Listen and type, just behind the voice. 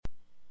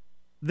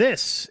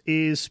This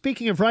is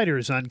Speaking of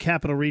Writers on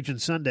Capital Region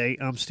Sunday.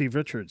 I'm Steve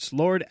Richards.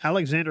 Lord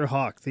Alexander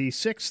Hawke, the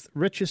sixth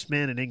richest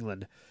man in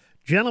England,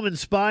 gentleman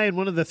spy and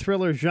one of the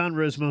thriller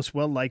genre's most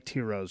well-liked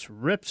heroes,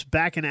 rips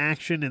back in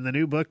action in the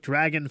new book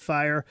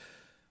Dragonfire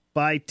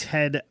by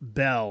Ted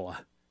Bell,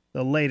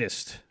 the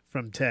latest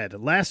from Ted.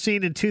 Last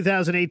seen in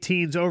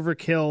 2018's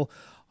Overkill,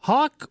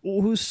 Hawke,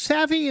 whose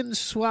savvy and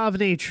suave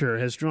nature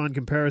has drawn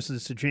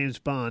comparisons to James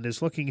Bond,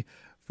 is looking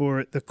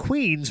for the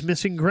Queen's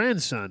missing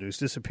grandson, whose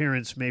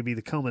disappearance may be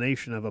the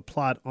culmination of a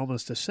plot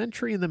almost a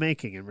century in the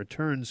making, and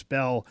returns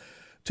Bell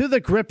to the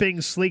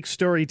gripping, sleek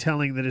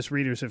storytelling that his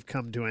readers have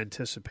come to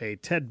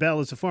anticipate. Ted Bell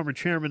is the former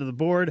chairman of the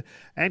board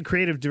and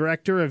creative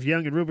director of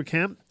Young and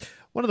Rubicam,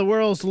 one of the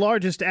world's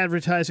largest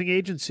advertising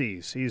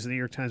agencies. He is the New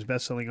York Times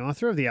bestselling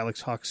author of the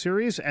Alex Hawke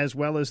series, as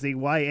well as the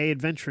YA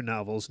adventure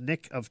novels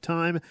Nick of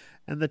Time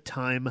and The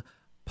Time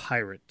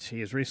Pirate. He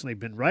has recently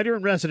been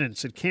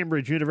writer-in-residence at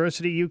Cambridge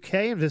University, UK,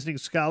 and visiting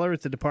scholar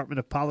at the Department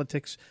of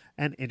Politics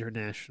and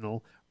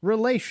International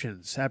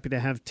Relations. Happy to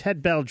have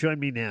Ted Bell join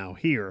me now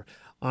here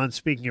on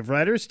Speaking of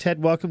Writers.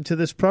 Ted, welcome to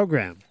this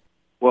program.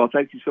 Well,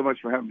 thank you so much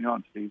for having me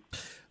on, Steve.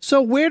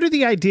 So where did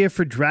the idea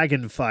for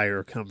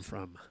Dragonfire come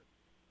from?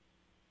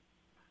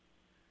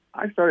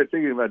 I started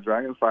thinking about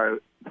Dragonfire.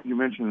 You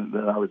mentioned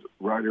that I was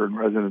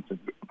writer-in-residence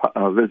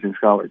and visiting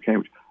scholar at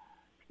Cambridge.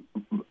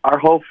 Our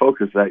whole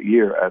focus that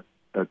year at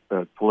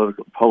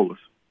political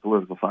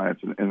science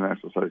and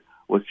international studies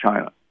was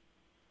China,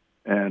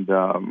 and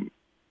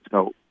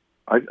so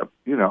I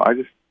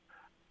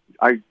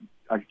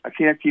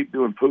can't keep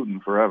doing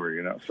Putin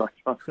forever, so I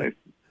thought I'd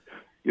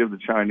give the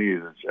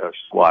Chinese a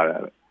swat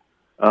at it.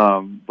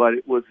 But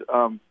it was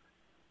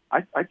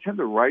I tend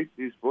to write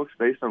these books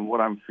based on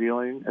what I'm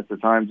feeling at the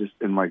time, just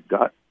in my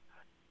gut,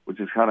 which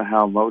is kind of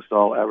how most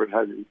all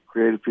advertising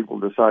creative people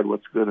decide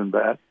what's good and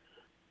bad.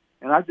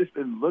 And I've just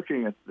been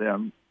looking at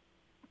them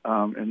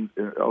and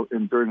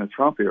during the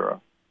Trump era,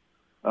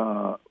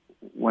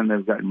 when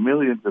they've got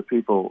millions of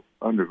people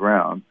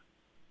underground,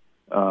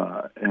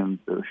 and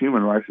the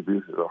human rights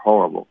abuses are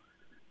horrible.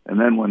 And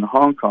then when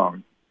Hong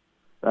Kong,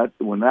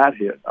 when that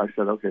hit, I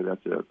said, okay,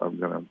 that's it.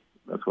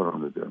 That's what I'm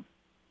going to do.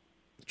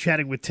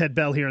 Chatting with Ted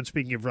Bell here on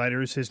Speaking of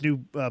Writers. His new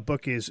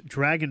book is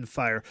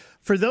Dragonfire.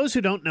 For those who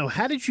don't know,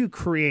 how did you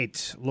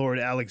create Lord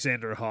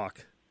Alexander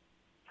Hawke?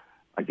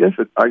 I guess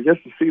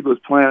the seed was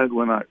planted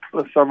when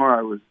the summer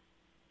I was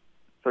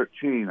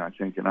 13, I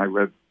think, and I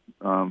read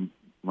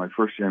my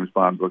first James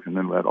Bond book and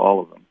then read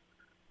all of them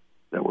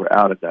that were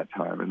out at that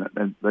time,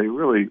 and they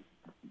really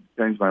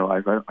changed my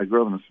life. I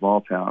grew up in a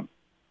small town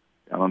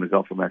on the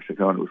Gulf of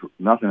Mexico, and it was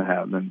nothing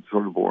happening,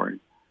 sort of boring.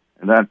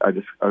 And then I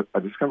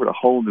discovered a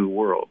whole new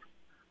world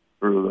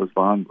through those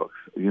Bond books,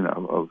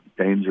 of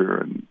danger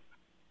and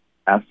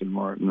Aston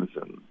Martins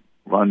and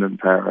London,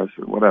 Paris,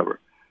 and whatever.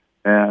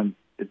 And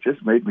it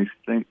just made me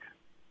think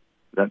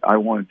that I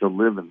wanted to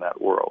live in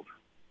that world.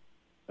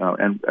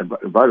 And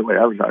by the way,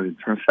 advertising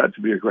turns out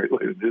to be a great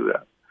way to do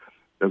that,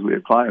 because we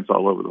had clients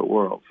all over the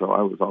world, so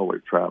I was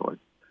always traveling.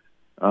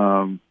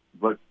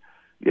 But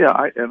yeah,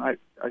 I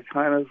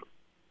kind of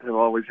have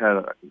always had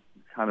an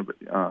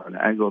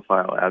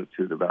Anglophile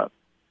attitude about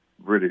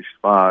British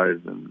spies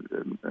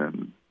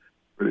and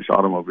British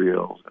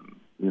automobiles,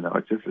 and I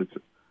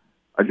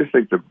just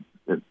think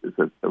that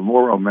it's a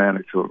more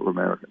romantic to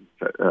Americans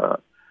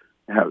to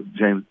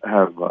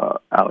have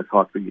Alex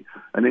Hawke be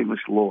an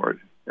English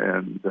lord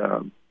and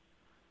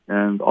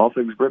all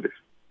things British.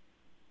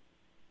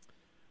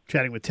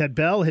 Chatting with Ted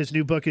Bell. His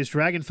new book is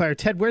Dragonfire.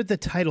 Ted, where'd the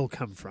title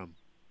come from?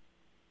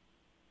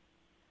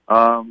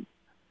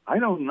 I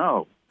don't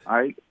know.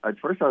 At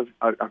first I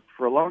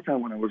for a long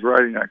time when I was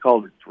writing, I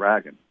called it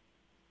Dragon.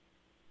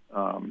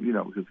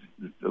 Because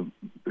it's a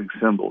big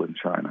symbol in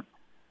China.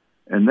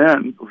 And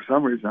then for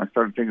some reason I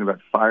started thinking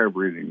about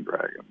fire-breathing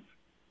dragons.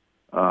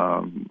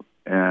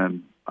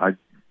 And I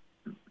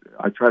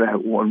try to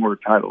have one-word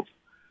titles.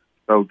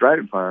 So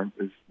Dragonfire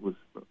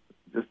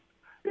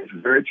it's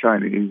very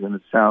Chinese, and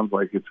it sounds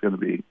like it's going to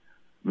be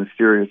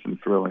mysterious and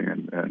thrilling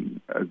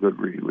and a good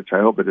read, which I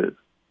hope it is.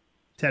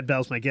 Ted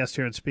Bell's my guest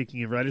here on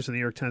Speaking of Writers, a New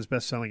York Times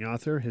bestselling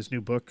author. His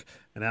new book,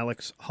 an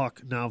Alex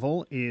Hawke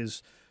novel,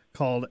 is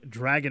called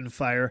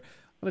Dragonfire.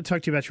 I want to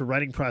talk to you about your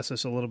writing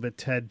process a little bit,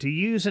 Ted. Do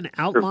you use an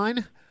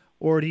outline,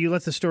 or do you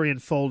let the story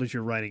unfold as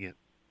you're writing it?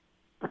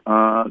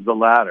 The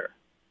latter.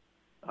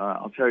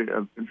 I'll tell you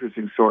an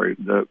interesting story.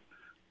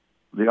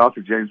 The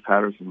author James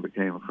Patterson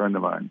became a friend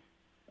of mine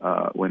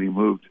when he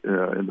moved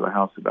into a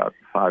house about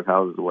 5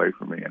 houses away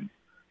from me, and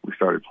we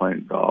started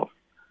playing golf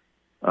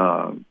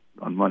on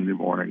Monday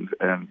mornings.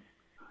 And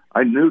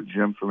I knew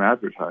Jim from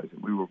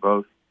advertising. We were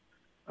both,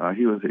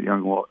 he was at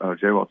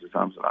J. Walter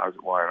Thompson, I was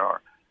at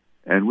Y&R,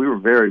 and we were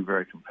very,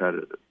 very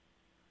competitive.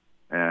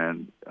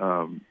 And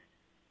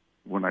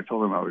when I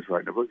told him I was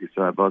writing a book, he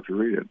said, I'd love to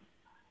read it.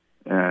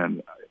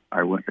 And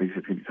he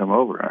said, can you come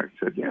over? And I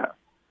said, yeah.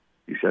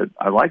 He said,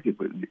 I like it,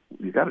 but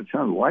you got to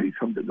tell me, why do you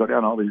go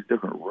down all these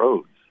different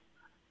roads,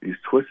 these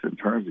twists and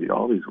turns,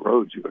 all these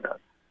roads you go down?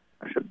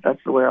 I said,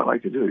 that's the way I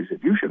like to do it. He said,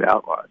 you should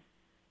outline.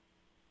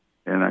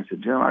 And I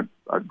said, Jim,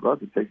 I'd love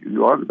to take you.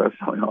 You are the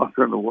best-selling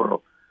author in the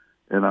world,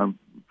 and I'm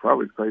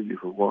probably crazy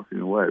for walking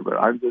away. But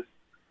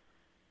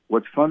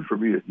what's fun for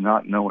me is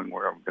not knowing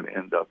where I'm going to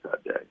end up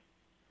that day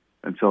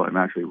until I'm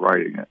actually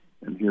writing it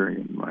and hearing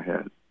it in my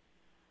head.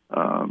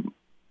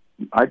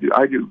 I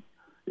do.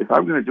 If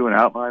I'm going to do an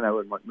outline, I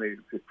would maybe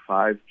pick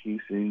 5 key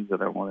scenes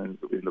that I wanted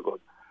to be in the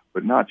book,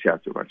 but not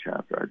chapter by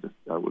chapter.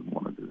 I wouldn't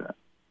want to do that.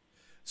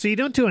 So you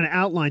don't do an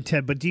outline,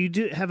 Ted, but do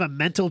you have a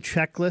mental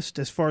checklist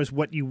as far as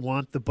what you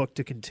want the book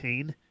to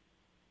contain?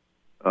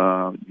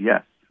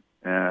 Yes.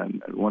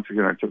 And once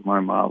again, I took my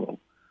model,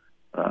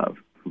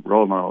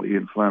 role model,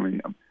 Ian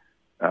Fleming.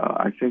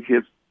 I think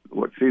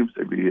what seems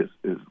to be is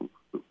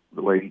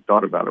the way he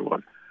thought about it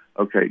was,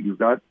 okay, you've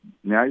got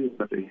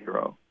the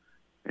hero,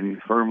 and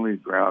he's firmly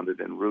grounded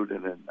and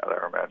rooted in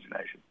our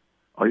imagination.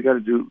 All you got to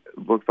do,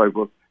 book by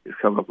book, is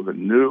come up with a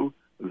new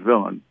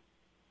villain,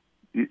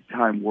 each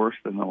time worse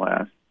than the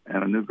last,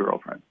 and a new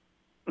girlfriend.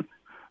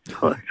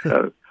 So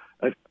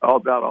that's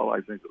about all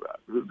I think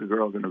about. Who's the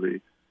girl going to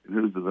be, and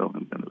who's the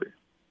villain going to be?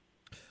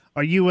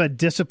 Are you a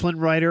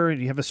disciplined writer,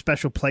 and you have a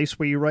special place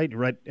where you write? You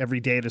write every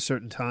day at a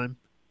certain time?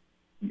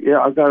 Yeah,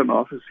 I've got an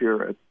office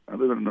here. I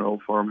live in an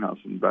old farmhouse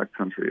in the back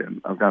country,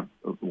 and I've got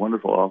a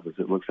wonderful office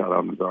that looks out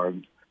on the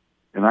gardens.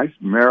 And I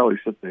merrily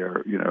sit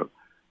there.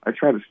 I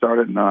try to start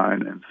at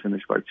 9 and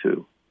finish by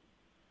 2.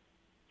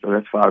 So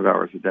that's 5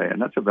 hours a day,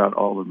 and that's about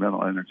all the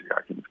mental energy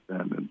I can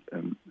expend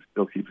and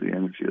still keep the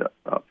energy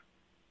up.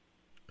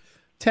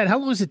 Ted, how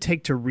long does it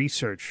take to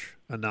research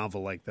a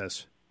novel like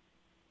this?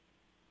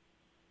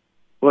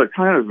 Well, it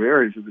kind of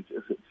varies.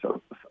 If it's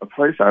a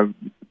place I've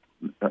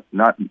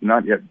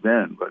not yet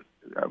been, but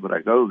I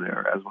go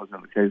there, as was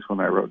in the case when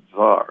I wrote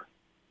Tsar,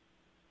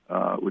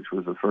 which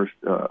was the first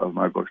of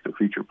my books to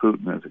feature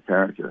Putin as a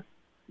character.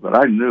 But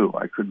I knew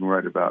I couldn't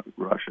write about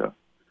Russia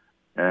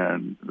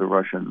and the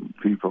Russian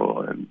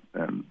people and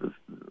this,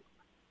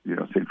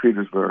 St.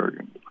 Petersburg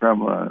and the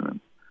Kremlin.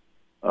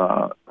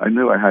 And I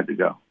knew I had to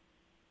go.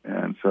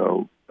 And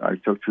so I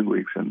took 2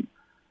 weeks and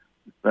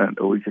spent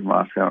a week in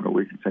Moscow and a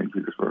week in St.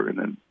 Petersburg,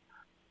 and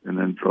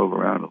then drove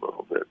around a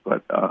little bit.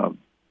 But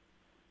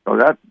so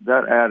that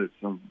added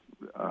some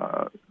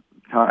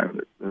time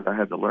that I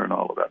had to learn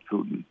all about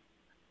Putin.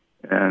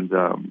 And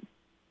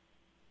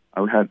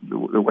I had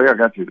the way I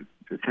got to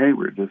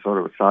Cambridge. Just sort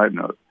of a side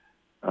note.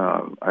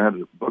 I had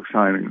a book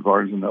signing in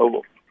Barnes and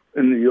Noble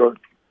in New York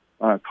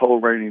on a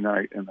cold, rainy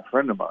night, and a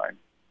friend of mine,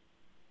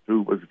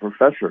 who was a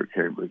professor at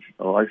Cambridge,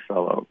 a life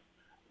fellow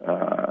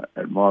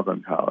at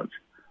Magdalen College,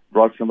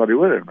 brought somebody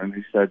with him, and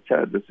he said,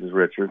 "Ted, this is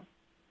Richard.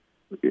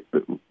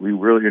 We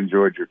really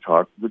enjoyed your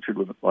talk. Richard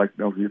would like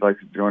to know if you'd like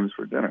to join us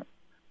for dinner."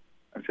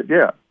 I said,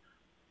 "Yeah."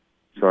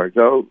 So I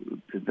go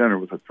to dinner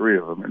with the 3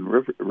 of them, and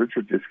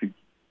Richard just keeps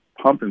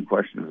pumping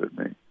questions at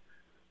me,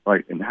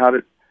 like, "And how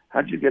did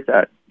you get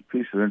that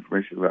piece of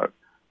information about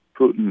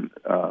Putin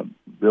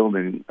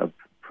building a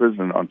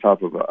prison on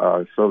top of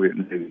a Soviet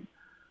Navy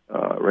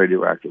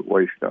radioactive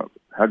waste dump?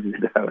 How did you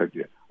get that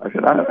idea?" I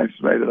said, "I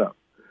just made it up."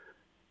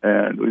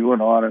 And we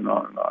went on and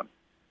on and on.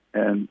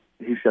 And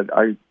he said,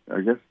 I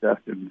guess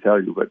Steph didn't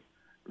tell you, but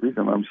the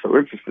reason I'm so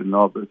interested in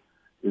all this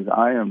is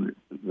I am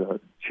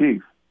the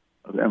chief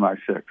of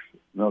MI6,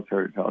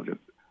 military intelligence,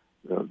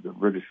 the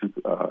British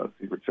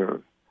Secret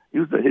Service. He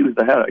was the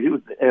head. He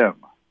was the M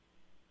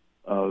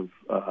of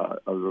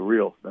the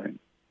real thing.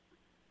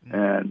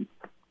 And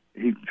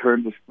he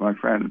turned to my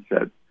friend and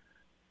said,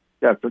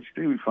 "Yeah, don't you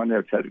think it'd be fun to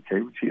have Ted at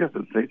Cambridge? He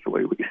doesn't think the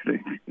way we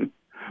think.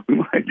 We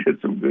might get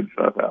some good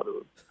stuff out of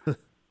him."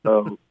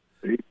 So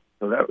he's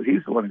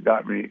the one who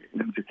got me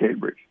into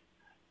Cambridge,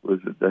 was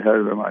the head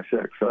of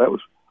MI6. So that was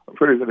a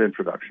pretty good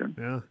introduction.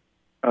 Yeah.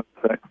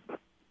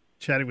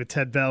 Chatting with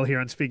Ted Bell here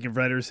on Speaking of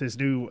Writers. His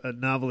new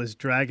novel is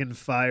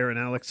Dragonfire, an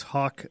Alex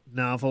Hawke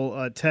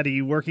novel. Ted, are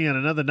you working on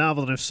another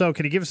novel? And if so,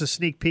 can you give us a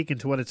sneak peek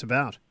into what it's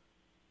about?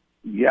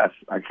 Yes,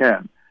 I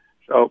can.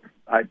 So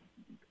I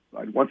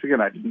once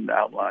again, I didn't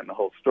outline the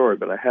whole story,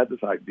 but I had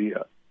this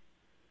idea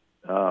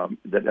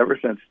that ever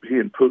since he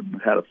and Putin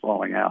had a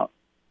falling out,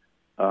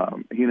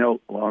 he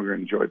no longer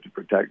enjoyed the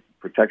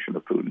protection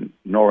of Putin,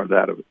 nor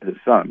that of his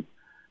son,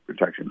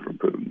 protection from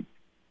Putin.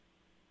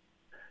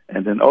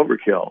 And then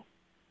overkill,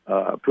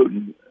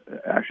 Putin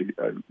actually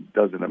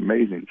does an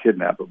amazing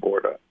kidnap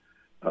aboard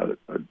a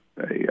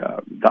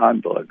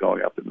gondola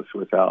going up in the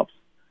Swiss Alps,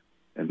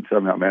 and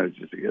somehow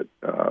manages to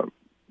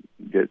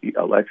get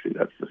Alexei,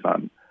 that's the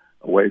son,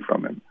 away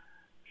from him.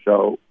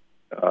 So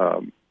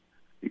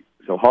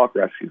Hawke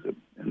rescues him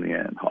in the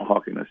end,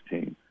 Hawke and his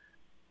team.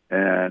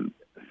 And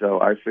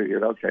so I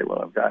figured, okay,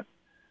 well, I've got,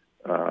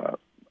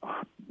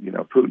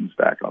 Putin's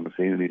back on the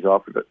scene, and he's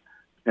offered a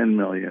 10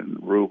 million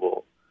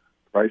ruble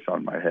price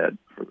on my head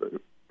for the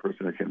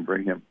person that can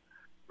bring him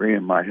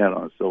my head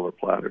on a silver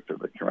platter to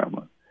the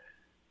Kremlin.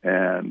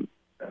 And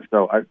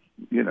so I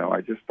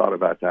just thought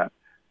about that.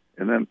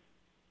 And then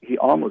he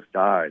almost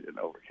died in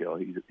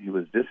Overkill. He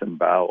was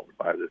disemboweled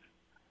by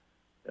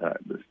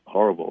this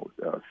horrible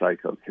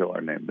psycho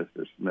killer named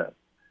Mr. Smith,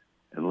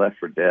 and left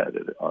for dead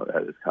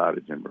at his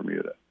cottage in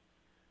Bermuda.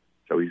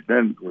 So he's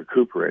been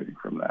recuperating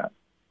from that.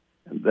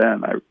 And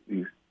then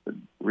he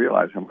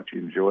realized how much he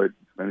enjoyed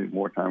spending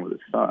more time with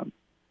his son.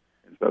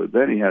 And so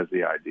then he has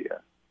the idea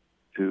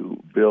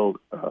to build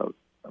a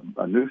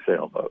new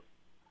sailboat,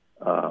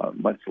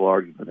 much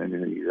larger than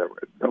anything he's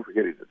ever. Don't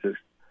forget, he's the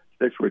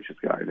sixth richest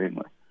guy in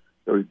England.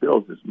 So he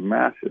builds this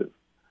massive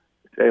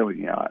sailing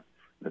yacht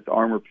that's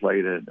armor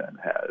plated and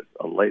has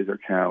a laser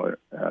cannon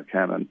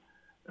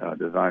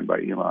designed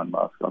by Elon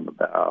Musk on the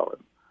bow,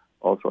 and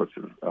all sorts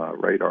of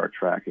radar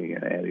tracking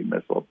and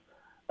anti-missile.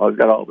 Oh, he's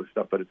got all this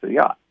stuff, but it's a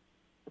yacht,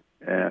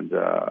 and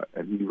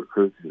he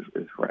recruits his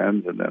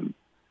friends, and then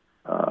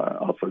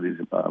also these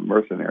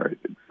mercenaries,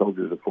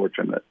 soldiers of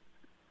fortune that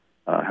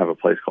have a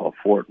place called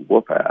Fort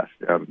Whoop-Ass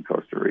down in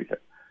Costa Rica.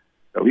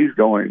 So he's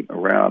going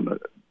around,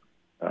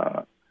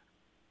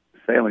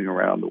 sailing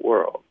around the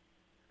world,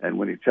 and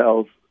when he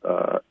tells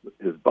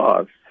his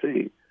boss,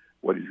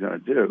 what he's going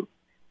to do,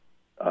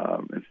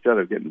 instead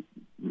of getting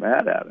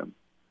mad at him,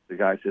 the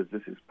guy says,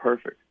 "This is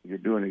perfect. You're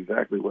doing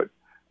exactly what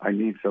I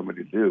need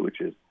somebody to do, which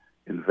is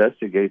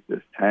investigate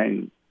this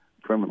Tang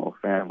criminal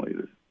family,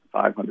 this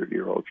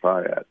 500-year-old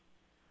triad.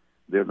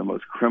 They're the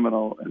most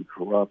criminal and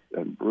corrupt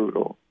and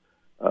brutal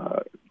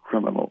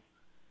criminal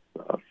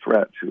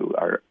threat to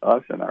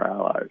us and our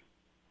allies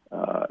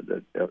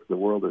that the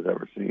world has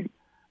ever seen.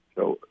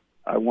 So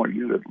I want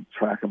you to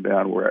track them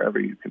down wherever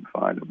you can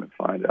find them and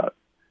find out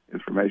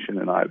information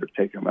and either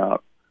take them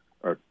out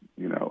or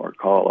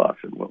call us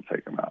and we'll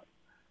take them out."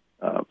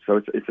 So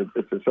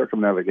it's a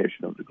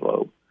circumnavigation of the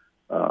globe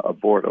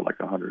aboard a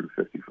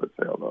 150-foot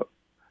sailboat.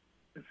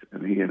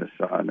 And he and his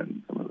son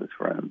and some of his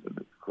friends and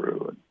his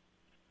crew. And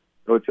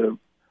so it's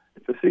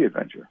a sea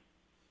adventure.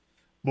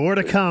 More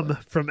to come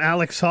from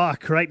Alex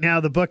Hawke. Right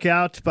now, the book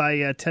out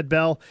by Ted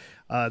Bell.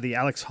 The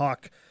Alex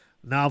Hawke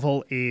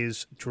novel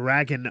is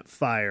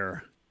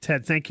Dragonfire.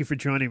 Ted, thank you for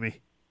joining me.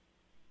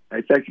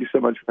 Hey, thank you so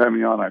much for having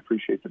me on. I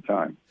appreciate the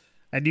time.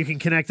 And you can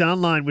connect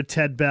online with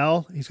Ted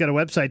Bell. He's got a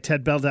website,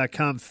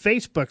 tedbell.com,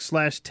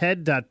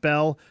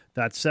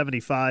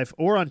 Facebook/ted.bell.75,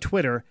 or on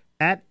Twitter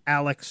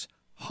 @Alex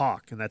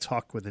Hawke, and that's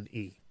Hawk with an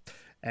E.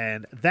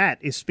 And that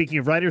is Speaking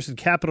of Writers in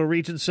Capital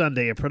Region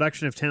Sunday, a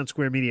production of Town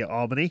Square Media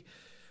Albany.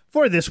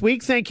 For this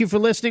week, thank you for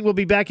listening. We'll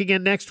be back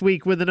again next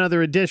week with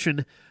another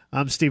edition.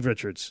 I'm Steve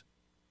Richards.